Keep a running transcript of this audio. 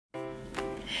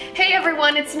Hey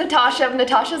everyone, it's Natasha of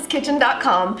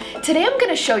natashaskitchen.com. Today I'm going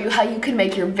to show you how you can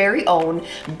make your very own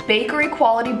bakery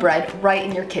quality bread right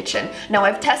in your kitchen. Now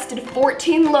I've tested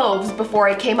 14 loaves before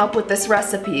I came up with this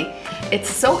recipe. It's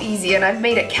so easy and I've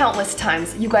made it countless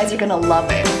times. You guys are going to love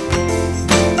it.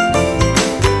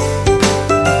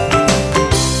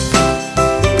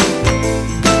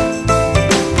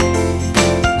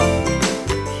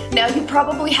 Now you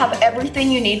probably have everything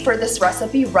you need for this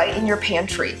recipe right in your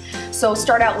pantry. So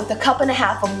start out with 1.5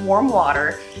 cups of warm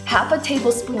water, half a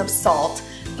tablespoon of salt,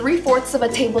 3/4 of a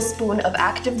tablespoon of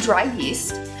active dry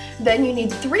yeast. Then you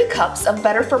need 3 cups of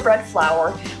better for bread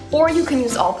flour, or you can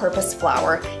use all-purpose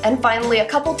flour. And finally a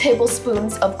couple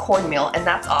tablespoons of cornmeal, and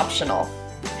that's optional.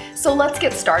 So let's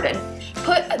get started.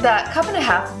 Put that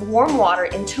 1.5 cups of warm water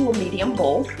into a medium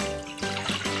bowl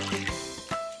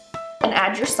and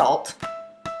add your salt.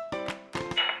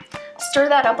 Stir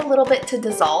that up a little bit to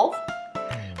dissolve,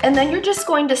 and then you're just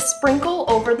going to sprinkle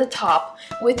over the top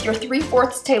with your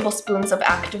 3/4 tablespoons of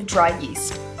active dry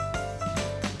yeast.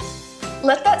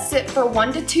 Let that sit for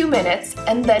 1 to 2 minutes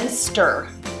and then stir.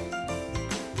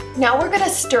 Now we're going to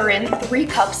stir in 3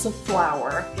 cups of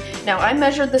flour. Now I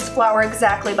measured this flour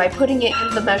exactly by putting it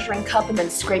in the measuring cup and then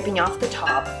scraping off the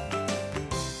top.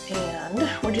 And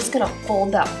we're just going to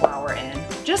fold that flour in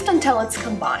just until it's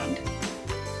combined.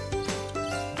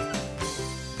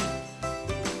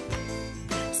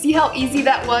 See how easy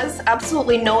that was?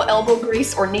 Absolutely no elbow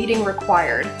grease or kneading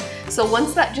required. So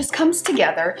once that just comes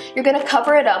together, you're going to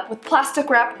cover it up with plastic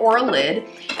wrap or a lid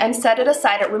and set it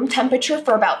aside at room temperature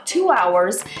for about 2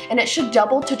 hours, and it should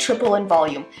double to triple in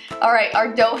volume. Alright, our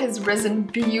dough has risen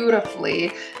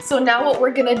beautifully. So now what we're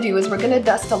going to do is we're going to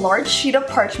dust a large sheet of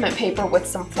parchment paper with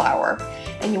some flour.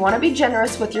 And you want to be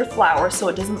generous with your flour so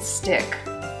it doesn't stick,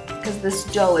 because this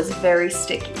dough is very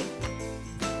sticky.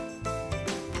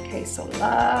 Okay, so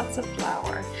lots of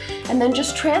flour. And then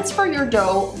just transfer your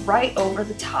dough right over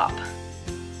the top.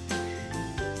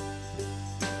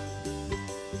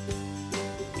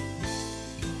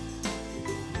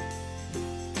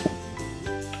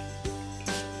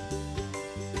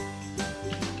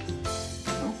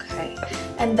 Okay,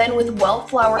 and then with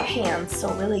well-floured hands,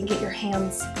 so really get your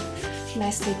hands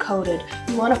nicely coated,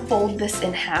 you want to fold this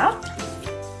in half.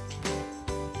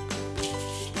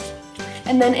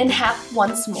 And then in half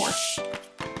once more.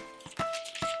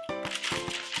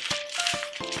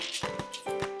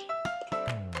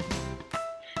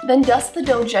 Then dust the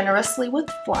dough generously with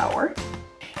flour,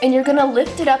 and you're gonna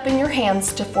lift it up in your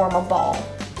hands to form a ball.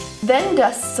 Then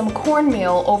dust some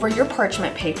cornmeal over your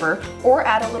parchment paper, or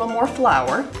add a little more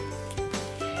flour,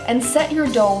 and set your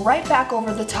dough right back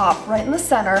over the top, right in the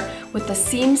center, with the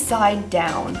seam side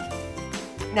down.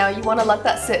 Now you want to let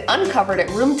that sit uncovered at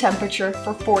room temperature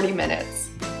for 40 minutes.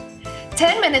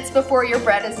 10 minutes before your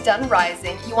bread is done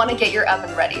rising, you want to get your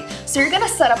oven ready. So you're going to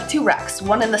set up 2 racks,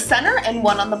 one in the center and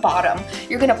one on the bottom.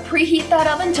 You're going to preheat that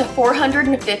oven to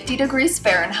 450 degrees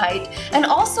Fahrenheit, and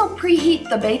also preheat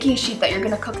the baking sheet that you're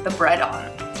going to cook the bread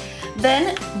on.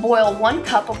 Then boil 1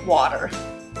 cup of water.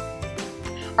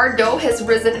 Our dough has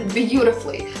risen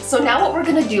beautifully. So now what we're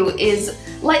going to do is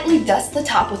lightly dust the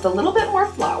top with a little bit more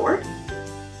flour.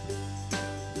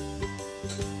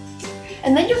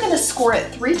 And then you're going to score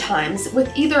it 3 times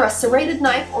with either a serrated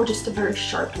knife or just a very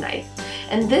sharp knife.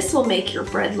 And this will make your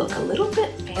bread look a little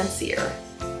bit fancier.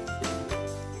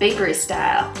 Bakery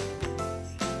style.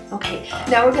 Okay,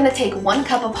 now we're going to take 1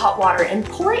 cup of hot water and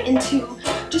pour it into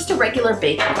just a regular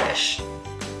baking dish.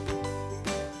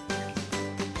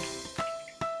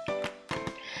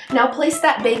 Now place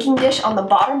that baking dish on the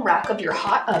bottom rack of your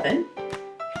hot oven.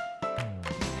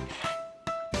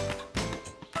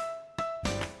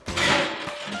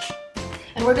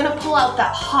 And we're going to pull out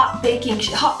that hot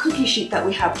cookie sheet that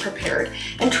we have prepared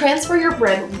and transfer your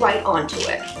bread right onto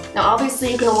it. Now obviously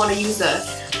you're going to want to use a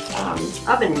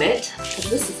oven mitt,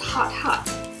 because this is hot.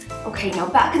 Okay, now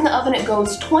back in the oven it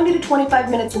goes 20 to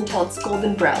 25 minutes until it's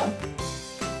golden brown.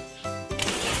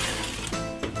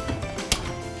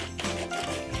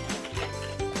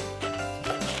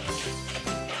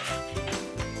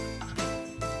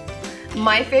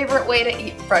 My favorite way to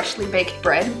eat freshly baked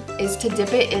bread is to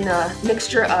dip it in a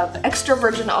mixture of extra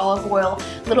virgin olive oil,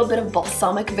 a little bit of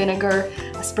balsamic vinegar,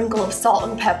 a sprinkle of salt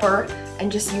and pepper,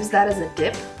 and just use that as a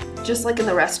dip, just like in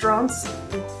the restaurants.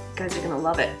 You guys are gonna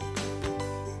love it.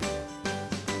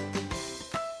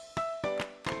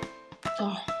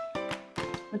 Oh,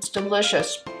 it's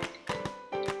delicious.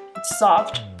 It's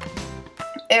soft,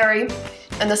 airy,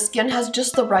 and the skin has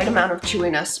just the right amount of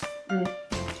chewiness.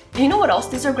 You know what else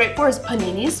these are great for is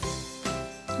paninis.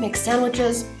 Make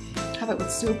sandwiches, have it with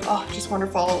soup. Oh, just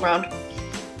wonderful all around.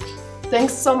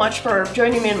 Thanks so much for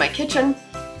joining me in my kitchen,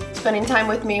 spending time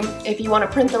with me. If you want to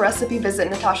print the recipe,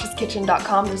 visit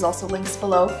natashaskitchen.com. There's also links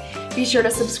below. Be sure to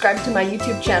subscribe to my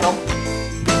YouTube channel.